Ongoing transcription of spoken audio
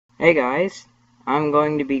Hey guys, I'm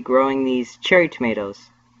going to be growing these cherry tomatoes,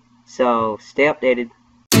 so stay updated.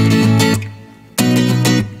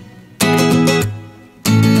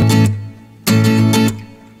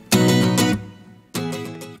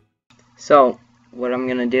 So what I'm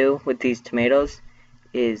going to do with these tomatoes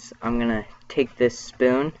is I'm going to take this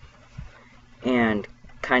spoon and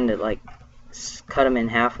kind of like cut them in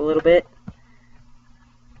half a little bit.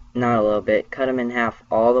 Not a little bit, cut them in half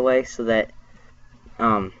all the way so that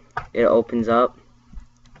it opens up.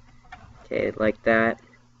 Okay, like that.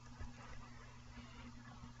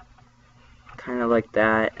 Kind of like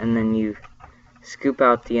that, and then you scoop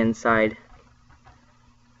out the inside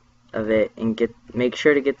of it and make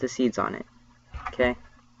sure to get the seeds on it. Okay?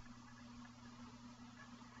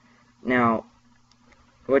 Now,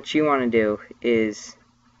 what you want to do is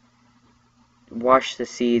wash the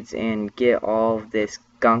seeds and get all of this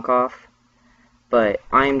gunk off, but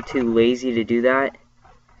I'm too lazy to do that,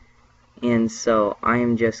 and so I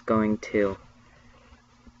am just going to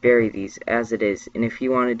bury these as it is. And if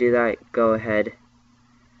you want to do that, go ahead,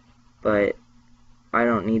 but I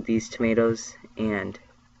don't need these tomatoes, and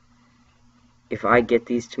if I get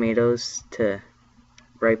these tomatoes to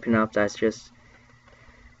ripen up, that's just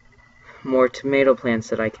more tomato plants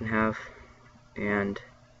that I can have. And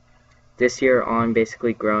this year all I'm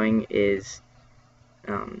basically growing is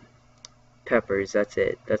peppers. That's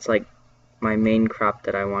it. That's like my main crop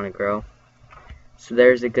that I want to grow. So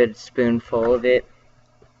there's a good spoonful of it,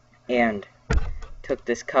 and took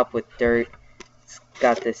this cup with dirt. It's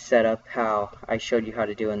got this set up how I showed you how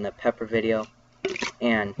to do in the pepper video.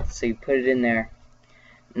 And so you put it in there,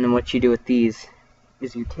 and then what you do with these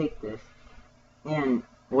is you take this, and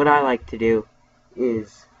what I like to do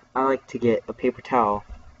is I like to get a paper towel.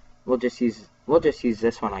 We'll just use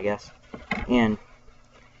this one, I guess, and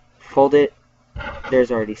fold it.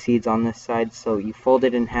 There's already seeds on this side, so you fold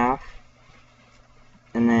it in half,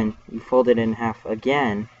 and then you fold it in half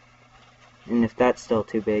again, and if that's still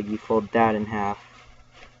too big, you fold that in half.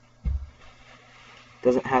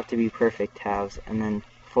 Doesn't have to be perfect halves, and then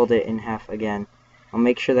fold it in half again. I'll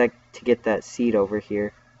make sure that to get that seed over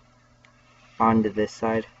here onto this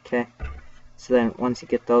side. Okay, so then once you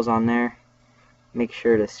get those on there, make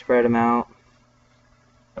sure to spread them out.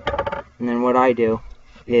 And then what I do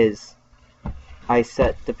is I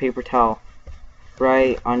set the paper towel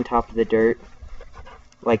right on top of the dirt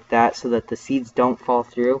like that, so that the seeds don't fall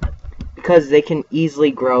through, because they can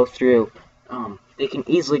easily grow through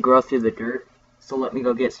the dirt. So let me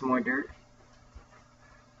go get some more dirt.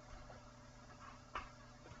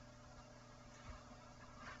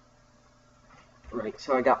 Right,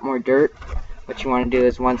 so I got more dirt. What you want to do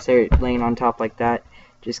is, once they're laying on top like that,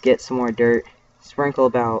 just get some more dirt. Sprinkle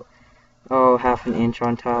about, half an inch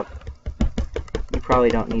on top. You probably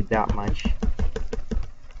don't need that much.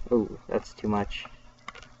 Oh, that's too much.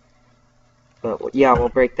 But yeah, we'll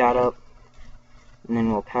break that up, and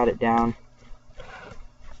then we'll pat it down.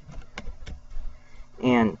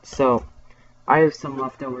 And so I have some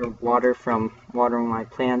leftover water from watering my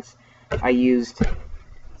plants. I used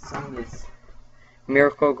some of this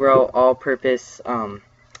Miracle-Gro all-purpose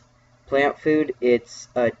plant food. It's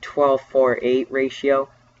a 12-4-8 ratio.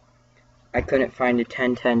 I couldn't find a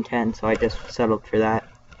 10-10-10, so I just settled for that.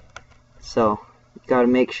 So you gotta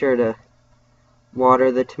make sure to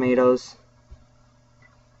water the tomatoes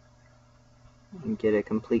and get a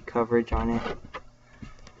complete coverage on it.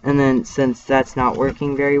 And then, since that's not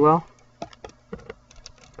working very well,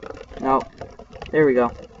 no, there we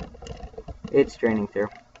go, it's draining through.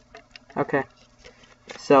 Okay,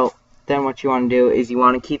 so then what you want to do is you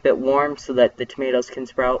want to keep it warm so that the tomatoes can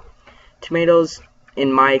sprout. Tomatoes, in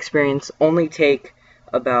my experience, only take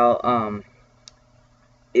about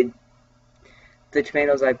the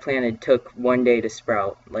tomatoes I planted took 1 day to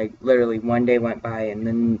sprout. Like, literally 1 day went by, and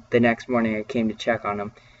then the next morning I came to check on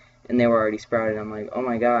them, and they were already sprouted. I'm like, oh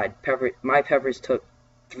my god, my peppers took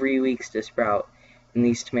 3 weeks to sprout, and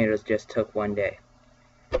these tomatoes just took 1 day.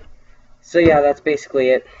 So yeah, that's basically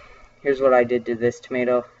it. Here's what I did to this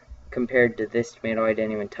tomato compared to this tomato I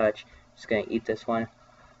didn't even touch. Just gonna eat this one.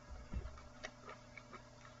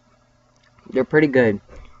 They're pretty good.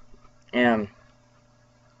 And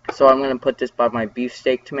so I'm gonna put this by my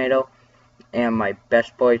beefsteak tomato and my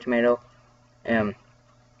best boy tomato, and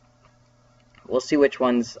we'll see which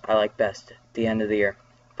ones I like best at the end of the year.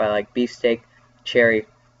 If I like beefsteak, cherry,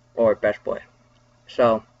 or best boy.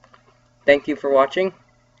 So, thank you for watching.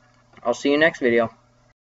 I'll see you next video.